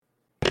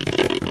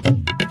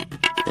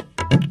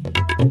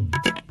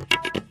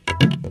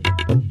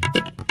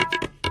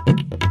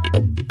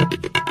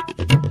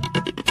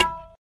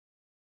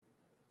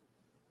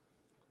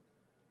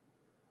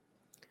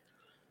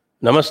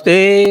नमस्ते,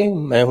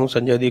 मैं हूं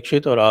संजय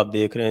दीक्षित और आप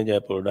देख रहे हैं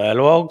जयपुर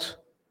डायलॉग्स।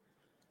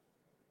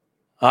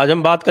 आज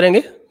हम बात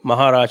करेंगे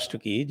महाराष्ट्र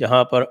की,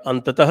 जहां पर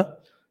अंततः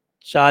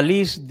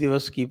 40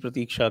 दिवस की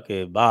प्रतीक्षा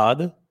के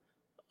बाद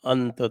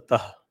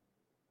अंततः,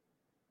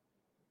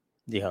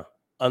 जी हाँ,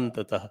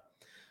 अंततः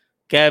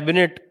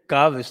कैबिनेट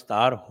का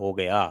विस्तार हो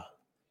गया।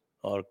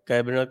 और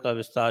कैबिनेट का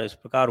विस्तार इस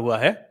प्रकार हुआ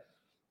है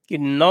कि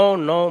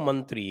 9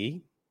 मंत्री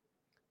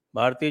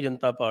भारतीय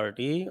जनता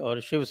पार्टी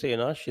और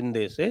शिवसेना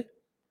शिंदे से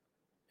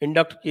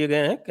इंडक्ट किए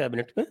गए हैं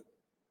कैबिनेट में।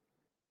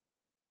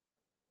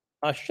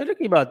 आश्चर्य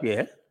की बात यह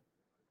है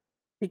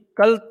कि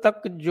कल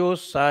तक जो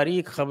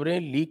सारी खबरें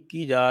लीक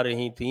की जा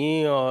रही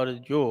थीं और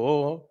जो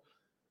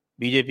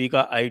बीजेपी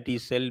का आईटी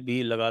सेल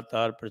भी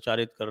लगातार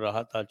प्रचारित कर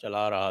रहा था,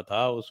 चला रहा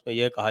था, उसमें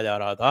यह कहा जा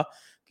रहा था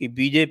कि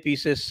बीजेपी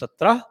से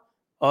 17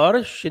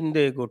 और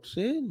शिंदे गुट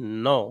से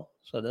 9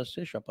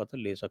 सदस्य शपथ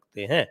ले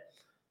सकते हैं।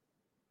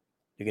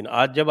 लेकिन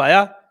आज जब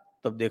आया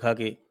तब देखा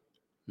कि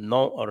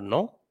 9 और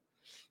 9,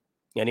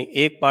 यानी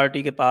एक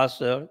पार्टी के पास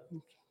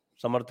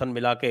समर्थन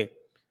मिला के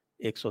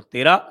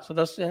 113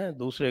 सदस्य हैं,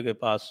 दूसरे के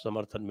पास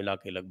समर्थन मिला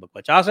के लगभग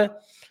 50 हैं।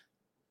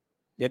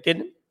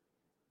 लेकिन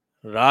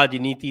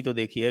राजनीति तो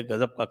देखिए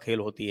गजब का खेल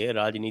होती है।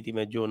 राजनीति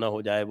में जो ना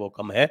हो जाए वो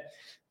कम है।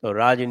 तो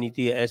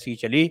राजनीति ऐसी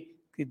चली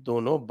कि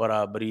दोनों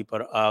बराबरी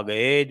पर आ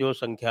गए। जो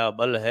संख्या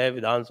बल है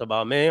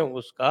विधानसभा में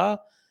उसका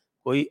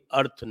कोई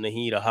अर्थ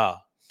नहीं रहा।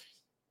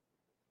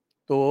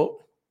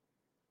 तो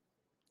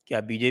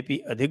क्या बीजेपी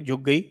अधिक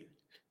झुक गई?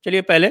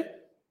 चलिए पहले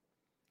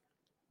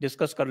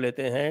डिस्कस कर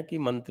लेते हैं कि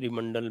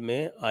मंत्रिमंडल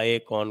में आए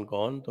कौन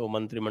कौन। तो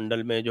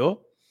मंत्रिमंडल में जो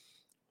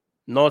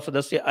 9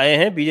 सदस्य आए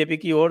हैं बीजेपी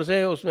की ओर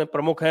से, उसमें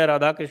प्रमुख है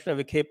राधा कृष्ण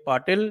विखे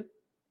पाटिल,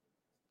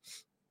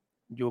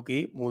 जो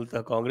कि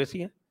मूलतः कांग्रेसी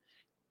हैं।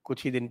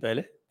 कुछ ही दिन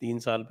पहले, 3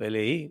 साल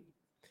पहले ही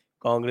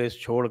कांग्रेस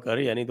छोड़कर,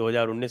 यानी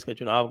 2019 के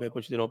चुनाव के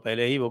कुछ दिनों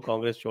पहले ही वो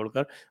कांग्रेस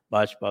छोड़कर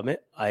भाजपा में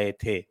आए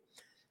थे।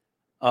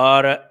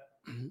 और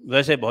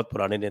वैसे बहुत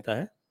पुराने नेता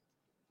हैं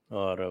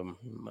और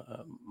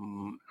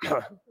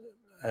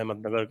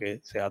अहमदनगर के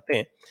से आते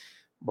हैं,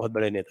 बहुत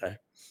बड़े नेता हैं।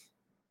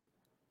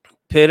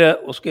 फिर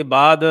उसके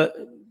बाद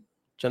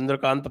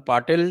चंद्रकांत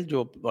पाटिल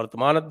जो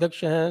वर्तमान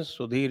अध्यक्ष हैं,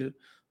 सुधीर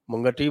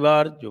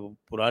मुंगटीवार जो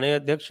पुराने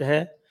अध्यक्ष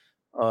हैं,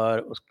 और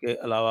उसके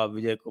अलावा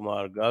विजय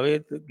कुमार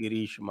गावित,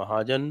 गिरीश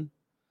महाजन,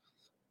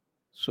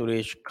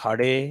 सुरेश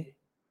खाड़े,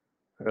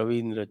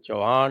 रविंद्र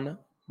चौहान,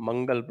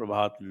 मंगल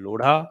प्रभात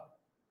लोढ़ा,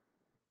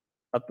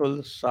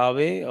 अतुल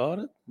सावे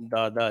और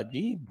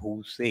दादाजी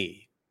भूसे।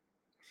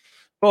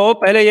 तो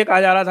पहले ये कहा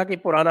जा रहा था कि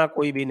पुराना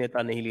कोई भी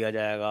नेता नहीं लिया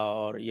जाएगा,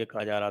 और ये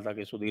कहा जा रहा था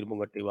कि सुधीर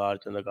मुंगटीवार,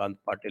 चंद्रकांत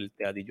पाटिल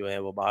इत्यादि जो हैं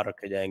वो बाहर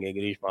रखे जाएंगे,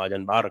 गिरीश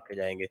महाजन बाहर रखे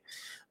जाएंगे।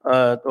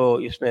 तो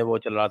इसमें वो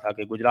चल रहा था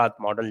कि गुजरात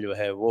मॉडल जो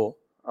है वो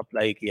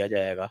अप्लाई किया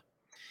जाएगा।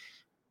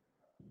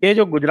 ये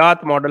जो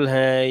गुजरात मॉडल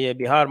है, ये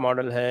बिहार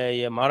मॉडल है,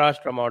 ये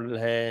महाराष्ट्र मॉडल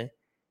है,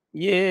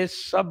 ये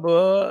सब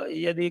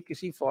यदि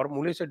किसी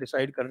फॉर्मूले से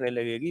डिसाइड करने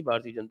लगेगी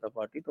भारतीय जनता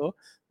पार्टी तो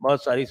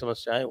बहुत सारी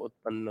समस्याएं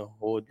उत्पन्न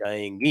हो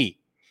जाएंगी।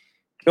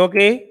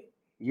 क्योंकि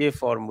ये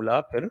फॉर्मूला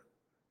फिर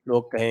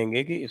लोग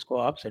कहेंगे कि इसको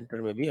आप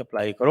सेंटर में भी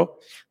अप्लाई करो।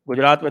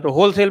 गुजरात में तो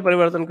होलसेल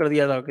परिवर्तन कर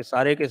दिया था कि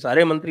सारे के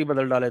सारे मंत्री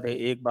बदल डाले थे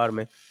एक बार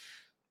में।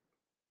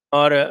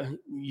 और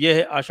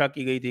यह आशा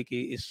की गई थी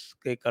कि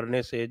इसके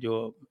करने से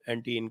जो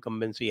एंटी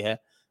इनकम्बेंसी है,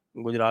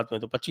 गुजरात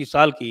में तो 25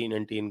 साल की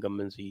एंटी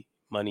इनकम्बेंसी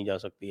मानी जा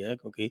सकती है,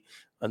 क्योंकि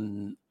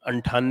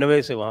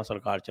 98 से वहाँ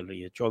सरकार चल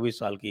रही है। 24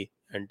 साल की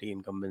एंटी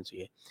इनकम्बेंसी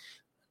है।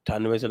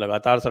 98 से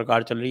लगातार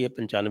सरकार चल रही है।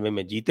 95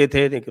 में जीते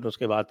थे, लेकिन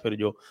उसके बाद फिर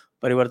जो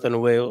परिवर्तन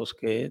हुए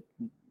उसके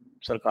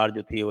सरकार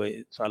जो थी वो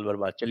साल भर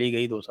बाद चली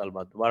गई, 2 साल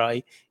बाद दोबारा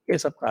आई। ये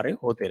सब कार्य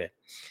होते रहे।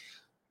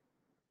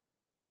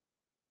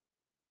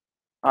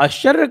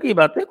 आश्चर्य की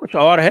बातें कुछ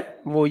और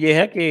है। वो ये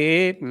है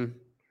कि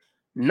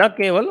न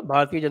केवल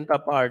भारतीय जनता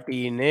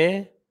पार्टी ने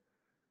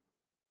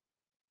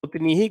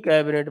उतनी ही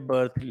कैबिनेट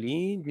बर्थ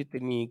ली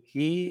जितनी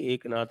कि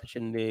एकनाथ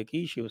शिंदे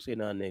की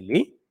शिवसेना ने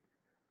ली,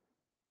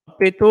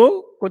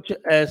 अपितु कुछ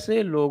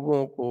ऐसे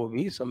लोगों को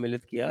भी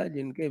सम्मिलित किया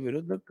जिनके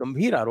विरुद्ध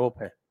गंभीर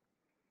आरोप है।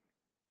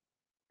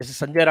 जैसे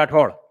संजय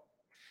राठौड़।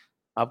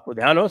 आपको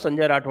ध्यान हो,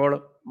 संजय राठौड़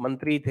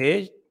मंत्री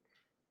थे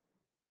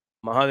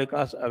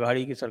महाविकास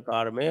अघाड़ी की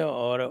सरकार में,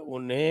 और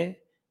उन्हें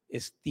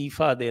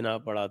इस्तीफा देना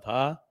पड़ा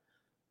था।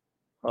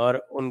 और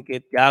उनके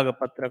त्याग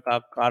पत्र का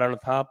कारण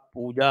था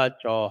पूजा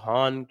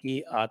चौहान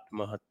की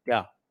आत्महत्या।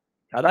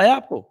 याद आया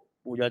आपको?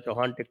 पूजा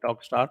चौहान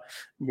टिकटॉक स्टार,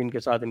 जिनके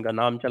साथ इनका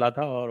नाम चला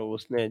था और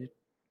उसने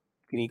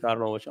किन्हीं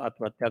कारणवश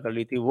आत्महत्या कर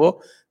ली थी। वो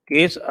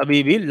केस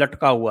अभी भी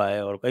लटका हुआ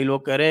है, और कई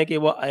लोग कह रहे हैं कि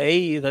वो आए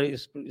ही इधर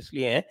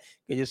इसलिए हैं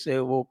कि जिससे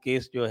वो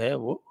केस जो है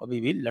वो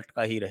अभी भी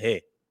लटका ही रहे।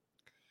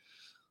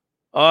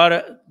 और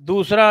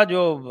दूसरा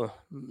जो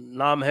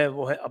नाम है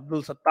वो है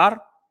अब्दुल सत्तार।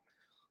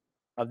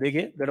 अब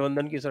देखिए,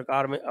 गठबंधन की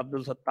सरकार में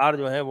अब्दुल सत्तार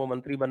जो है वो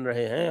मंत्री बन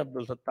रहे हैं।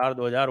 अब्दुल सत्तार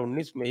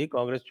 2019 में ही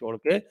कांग्रेस छोड़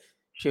के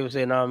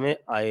शिवसेना में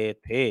आए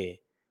थे,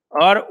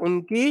 और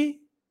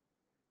उनकी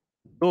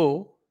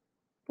 2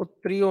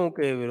 पुत्रियों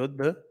के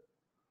विरुद्ध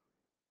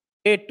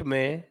पेट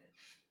में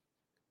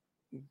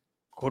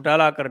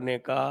घोटाला करने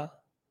का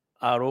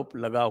आरोप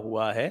लगा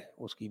हुआ है,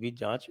 उसकी भी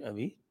जांच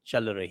अभी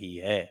चल रही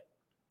है।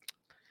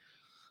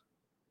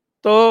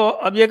 तो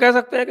अब ये कह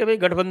सकते हैं कि भाई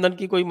गठबंधन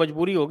की कोई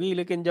मजबूरी होगी,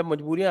 लेकिन जब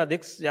मजबूरियां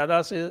अधिक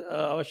ज़्यादा से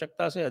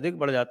आवश्यकता से अधिक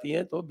बढ़ जाती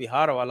हैं तो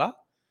बिहार वाला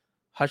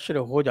हश्र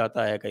हो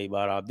जाता है। कई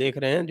बार आप देख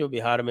रहे हैं जो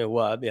बिहार में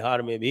हुआ,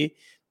 बिहार में भी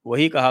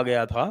वही कहा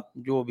गया था,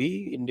 जो भी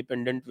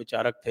इंडिपेंडेंट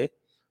विचारक थे,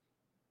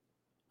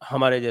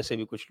 हमारे जैसे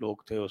भी कुछ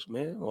लोग थे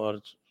उसमें,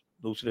 और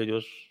दूसरे जो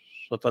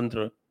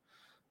स्वतंत्र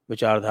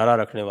विचारधारा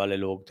रखने वाले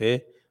लोग थे,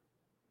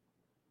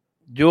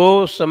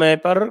 जो समय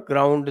पर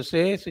ग्राउंड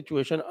से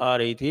सिचुएशन आ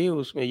रही थी,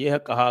 उसमें यह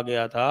कहा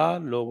गया था,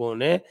 लोगों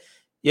ने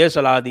यह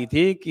सलाह दी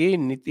थी कि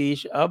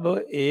नीतीश अब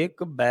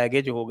एक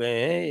बैगेज हो गए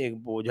हैं, एक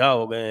बोझा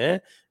हो गए हैं,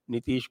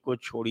 नीतीश को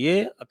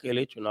छोड़िए,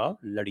 अकेले चुनाव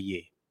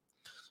लड़िए।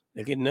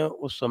 लेकिन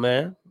उस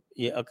समय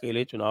ये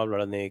अकेले चुनाव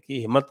लड़ने की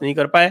हिम्मत नहीं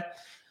कर पाए।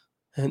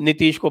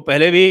 नीतीश को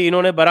पहले भी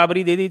इन्होंने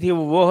बराबरी दे दी थी,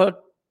 वो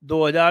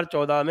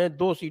 2014 में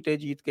 2 सीटें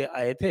जीत के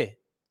आए थे,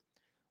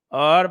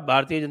 और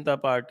भारतीय जनता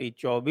पार्टी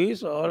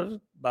 24 और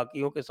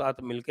बाकियों के साथ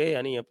मिलके,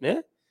 यानी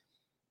अपने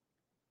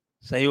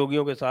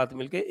सहयोगियों के साथ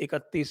मिलके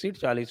 31 सीट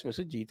 40 में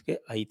से जीत के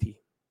आई थी।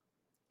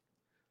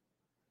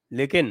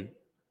 लेकिन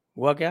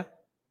हुआ क्या?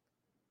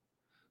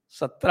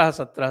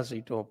 17-17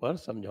 सीटों पर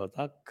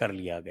समझौता कर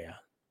लिया गया।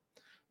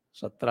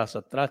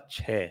 17-17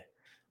 6,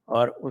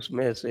 और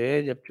उसमें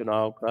से जब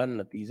चुनाव का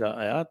नतीजा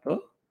आया तो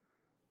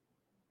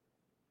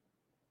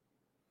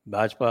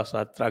भाजपा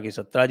 17 की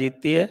 17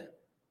 जीतती है,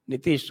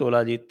 नीतीश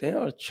 16 जीतते हैं,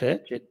 और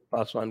 6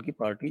 पासवान की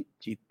पार्टी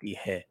जीतती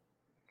है।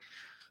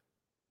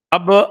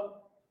 अब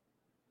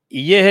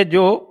यह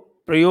जो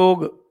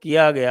प्रयोग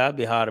किया गया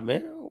बिहार में,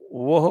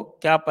 वो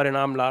क्या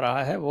परिणाम ला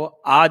रहा है, वो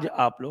आज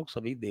आप लोग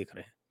सभी देख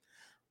रहे हैं।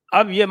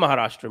 अब ये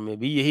महाराष्ट्र में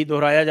भी यही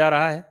दोहराया जा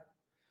रहा है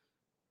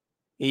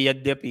कि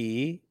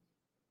यद्यपि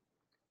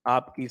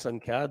आपकी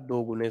संख्या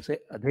 2 गुने से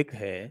अधिक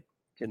है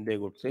शिंदे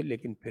गुट से,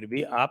 लेकिन फिर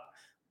भी आप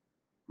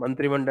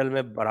मंत्रिमंडल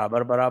में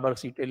बराबर-बराबर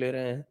सीटें ले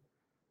रहे हैं।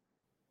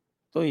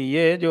 तो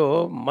ये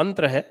जो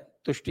मंत्र है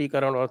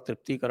तुष्टीकरण और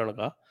तृप्तिकरण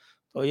का,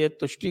 तो ये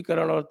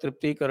तुष्टीकरण और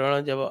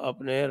तृप्तिकरण जब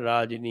अपने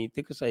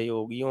राजनीतिक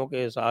सहयोगियों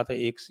के साथ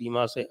एक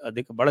सीमा से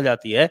अधिक बढ़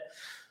जाती है,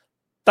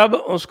 तब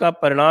उसका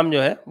परिणाम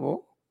जो है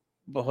वो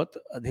बहुत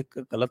अधिक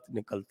गलत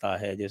निकलता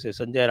है। जैसे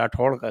संजय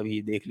राठौड़ का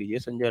भी देख लीजिए,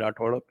 संजय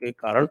राठौड़ के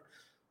कारण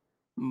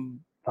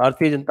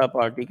भारतीय जनता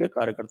पार्टी के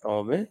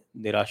कार्यकर्ताओं में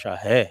निराशा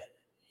है।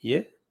 ये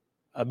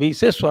अभी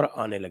से स्वर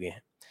आने लगे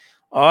हैं,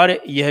 और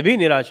यह भी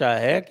निराशा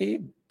है कि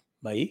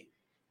भाई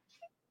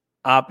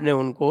आपने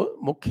उनको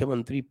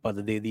मुख्यमंत्री पद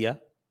दे दिया,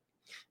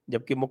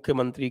 जबकि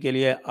मुख्यमंत्री के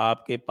लिए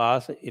आपके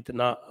पास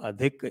इतना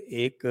अधिक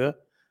एक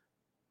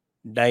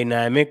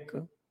डायनामिक,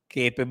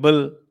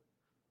 कैपेबल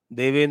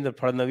देवेंद्र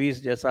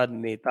फडणवीस जैसा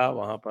नेता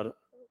वहाँ पर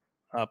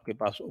आपके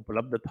पास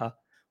उपलब्ध था,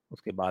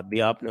 उसके बाद भी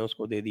आपने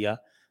उसको दे दिया।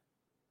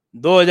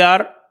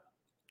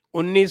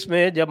 2019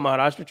 में जब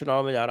महाराष्ट्र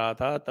चुनाव में जा रहा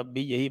था, तब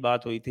भी यही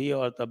बात हुई थी,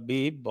 और तब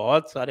भी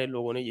बहुत सारे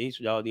लोगों ने यही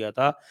सुझाव दिया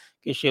था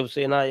कि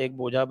शिवसेना एक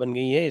बोझा बन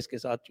गई है, इसके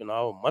साथ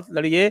चुनाव मत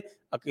लड़िए,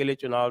 अकेले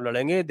चुनाव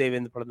लड़ेंगे,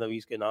 देवेंद्र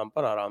फडणवीस के नाम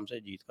पर आराम से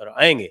जीत कर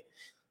आएंगे।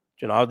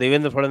 चुनाव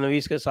देवेंद्र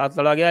फडणवीस के साथ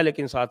लड़ा गया,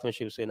 लेकिन साथ में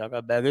शिवसेना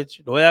का बैगेज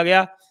ढोया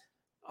गया,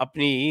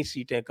 अपनी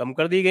सीटें कम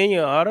कर दी गई,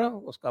 और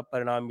उसका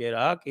परिणाम ये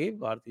रहा कि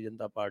भारतीय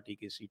जनता पार्टी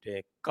की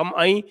सीटें कम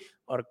आईं,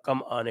 और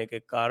कम आने के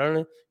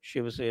कारण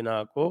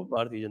शिवसेना को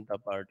भारतीय जनता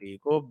पार्टी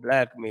को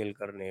ब्लैकमेल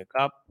करने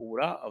का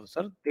पूरा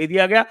अवसर दे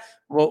दिया गया।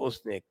 वो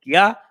उसने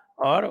किया,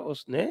 और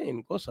उसने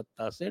इनको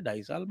सत्ता से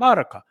 2.5 साल बाहर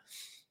रखा।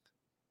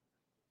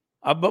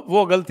 अब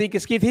वो गलती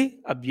किसकी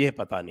थी, अब ये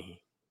पता नहीं।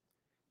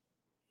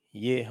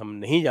 ये हम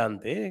नहीं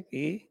जानते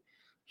कि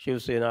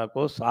शिवसेना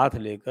को साथ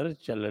लेकर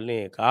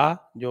चलने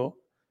का जो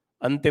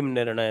अंतिम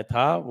निर्णय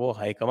था वो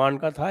हाईकमान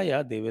का था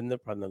या देवेंद्र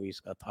फडणवीस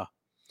का था।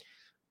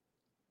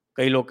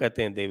 कई लोग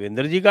कहते हैं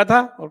देवेंद्र जी का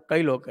था, और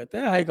कई लोग कहते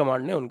हैं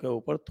हाईकमान ने उनके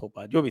ऊपर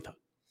थोपा, जो भी था।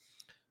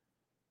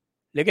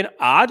 लेकिन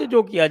आज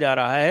जो किया जा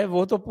रहा है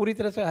वो तो पूरी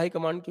तरह से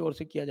हाईकमान की ओर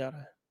से किया जा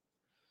रहा है,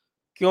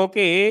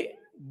 क्योंकि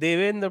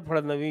देवेंद्र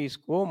फडणवीस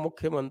को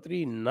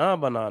मुख्यमंत्री ना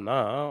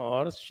बनाना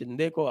और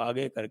शिंदे को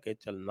आगे करके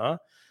चलना,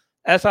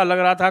 ऐसा लग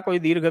रहा था कोई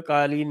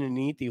दीर्घकालीन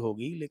नीति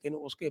होगी, लेकिन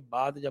उसके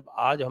बाद जब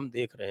आज हम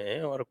देख रहे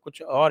हैं, और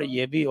कुछ और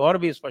ये भी और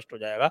भी स्पष्ट हो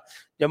जाएगा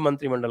जब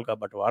मंत्रिमंडल का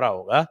बंटवारा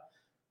होगा,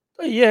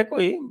 तो यह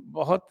कोई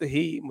बहुत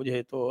ही,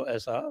 मुझे तो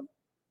ऐसा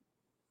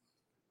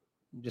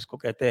जिसको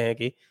कहते हैं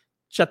कि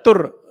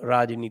चतुर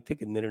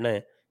राजनीतिक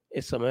निर्णय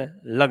इस समय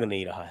लग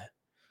नहीं रहा है।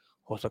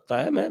 हो सकता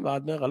है मैं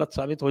बाद में गलत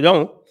साबित हो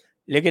जाऊं,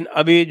 लेकिन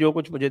अभी जो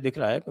कुछ मुझे दिख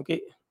रहा है,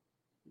 क्योंकि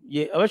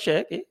ये अवश्य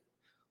है कि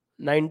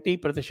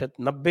 90%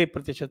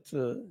 90%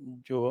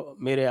 जो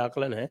मेरे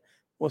आकलन हैं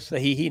वो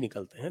सही ही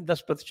निकलते हैं।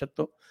 10%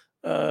 तो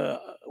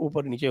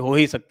ऊपर नीचे हो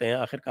ही सकते हैं,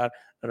 आखिरकार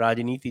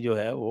राजनीति जो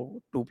है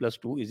वो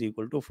 2+2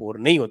 = 4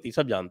 नहीं होती,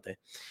 सब जानते हैं।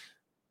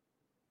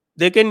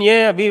 लेकिन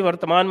ये अभी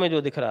वर्तमान में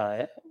जो दिख रहा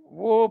है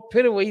वो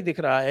फिर वही दिख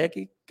रहा है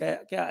कि क्या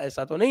क्या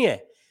ऐसा तो नहीं है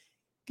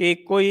कि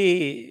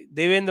कोई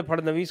देवेंद्र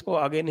फडणवीस को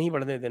आगे नहीं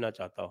बढ़ने देना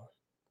चाहता हो।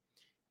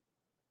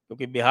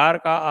 क्योंकि बिहार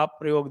का आप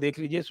प्रयोग देख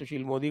लीजिए,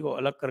 सुशील मोदी को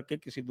अलग करके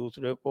किसी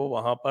दूसरे को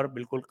वहाँ पर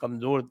बिल्कुल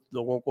कमज़ोर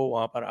लोगों को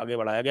वहाँ पर आगे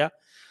बढ़ाया गया।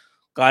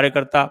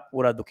 कार्यकर्ता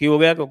पूरा दुखी हो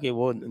गया क्योंकि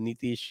वो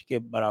नीतीश के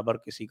बराबर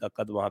किसी का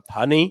कद वहाँ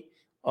था नहीं,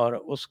 और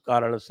उस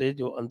कारण से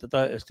जो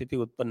अंततः स्थिति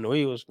उत्पन्न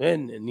हुई उसमें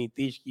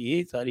नीतीश की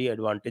ही सारी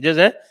एडवांटेजेस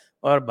हैं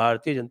और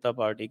भारतीय जनता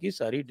पार्टी की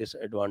सारी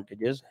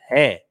डिसएडवांटेजेस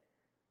हैं।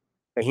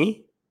 कहीं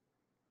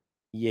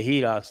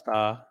यही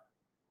रास्ता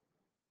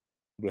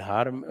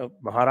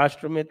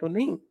महाराष्ट्र में तो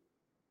नहीं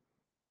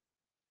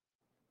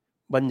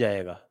बन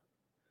जाएगा।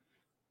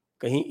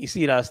 कहीं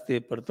इसी रास्ते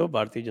पर तो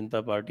भारतीय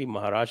जनता पार्टी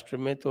महाराष्ट्र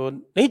में तो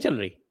नहीं चल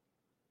रही।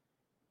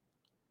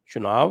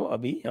 चुनाव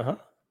अभी यहाँ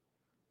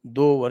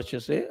 2 वर्ष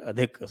से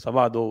अधिक,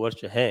 सवा 2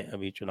 वर्ष हैं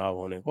अभी चुनाव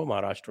होने को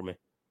महाराष्ट्र में।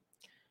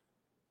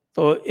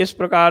 तो इस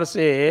प्रकार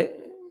से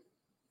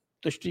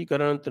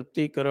तुष्टीकरण,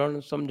 तृप्तिकरण,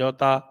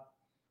 समझौता,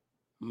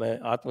 मैं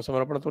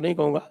आत्मसमर्पण तो नहीं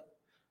कहूँगा,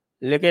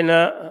 लेकिन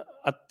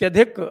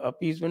अत्यधिक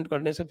अपीसमेंट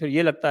करने से फिर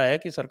ये लगता है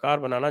कि सरकार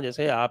बनाना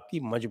जैसे आपकी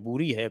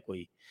मजबूरी है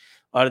कोई।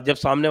 और जब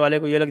सामने वाले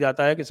को ये लग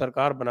जाता है कि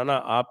सरकार बनाना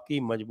आपकी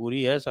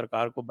मजबूरी है,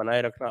 सरकार को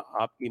बनाए रखना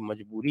आपकी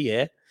मजबूरी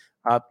है,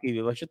 आपकी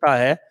विवशता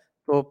है,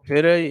 तो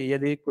फिर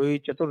यदि कोई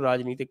चतुर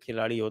राजनीतिक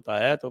खिलाड़ी होता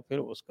है, तो फिर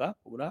उसका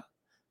पूरा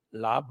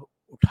लाभ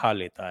उठा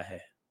लेता है।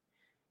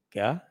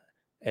 क्या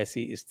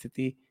ऐसी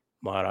स्थिति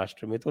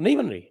महाराष्ट्र में तो नहीं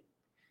बन रही?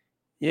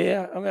 ये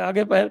हमें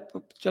आगे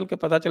चल के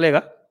पता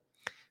चलेगा।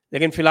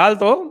 लेकिन फिलहाल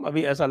तो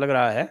अभी ऐसा लग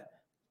रहा है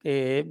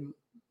कि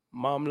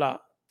मामला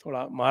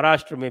थोड़ा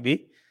महाराष्ट्र में भी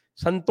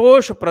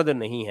संतोषप्रद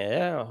नहीं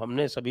है।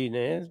 हमने सभी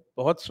ने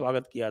बहुत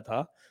स्वागत किया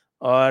था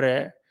और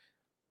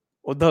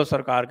उद्धव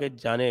सरकार के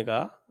जाने का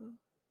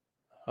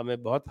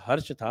हमें बहुत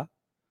हर्ष था।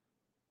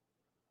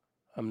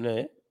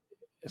 हमने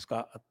इसका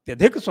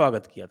अत्यधिक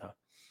स्वागत किया था।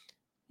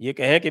 ये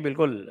कहें कि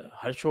बिल्कुल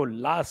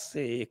हर्षोल्लास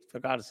से, एक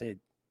प्रकार से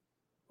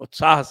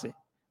उत्साह से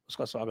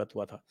उसका स्वागत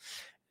हुआ था।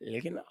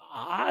 लेकिन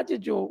आज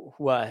जो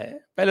हुआ है,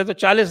 पहले तो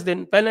 40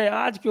 दिन पहले,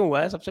 आज क्यों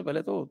हुआ है, सबसे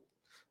पहले तो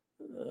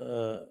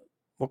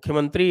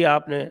मुख्यमंत्री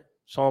आपने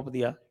सौंप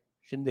दिया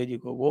शिंदे जी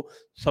को। वो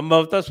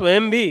संभवतः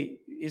स्वयं भी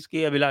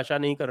इसकी अभिलाषा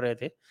नहीं कर रहे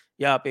थे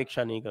या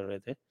अपेक्षा नहीं कर रहे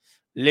थे,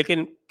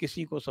 लेकिन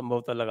किसी को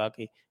संभवतः लगा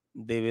कि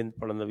देवेंद्र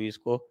फडणवीस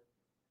को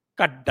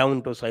कट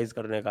डाउन टू साइज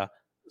करने का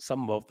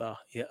संभवतः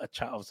ये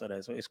अच्छा अवसर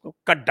है, सो इसको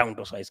कट डाउन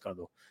टू साइज कर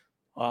दो।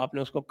 और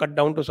आपने उसको कट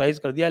डाउन टू साइज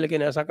कर दिया,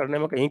 लेकिन ऐसा करने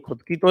में कहीं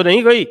खुद की तो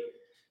नहीं गई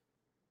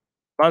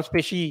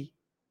मांसपेशी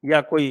या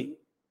कोई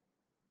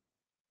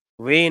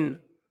वेन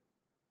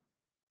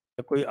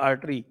या कोई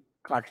आर्टरी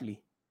काट ली।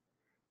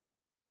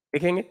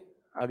 देखेंगे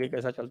आगे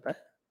कैसा चलता है।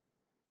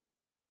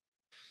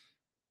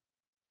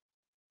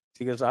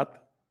 इसी के साथ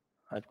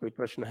आज कोई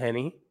प्रश्न है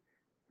नहीं,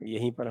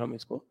 यहीं पर हम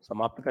इसको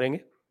समाप्त करेंगे।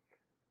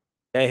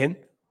 जय हिंद,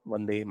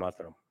 वंदे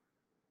मातरम।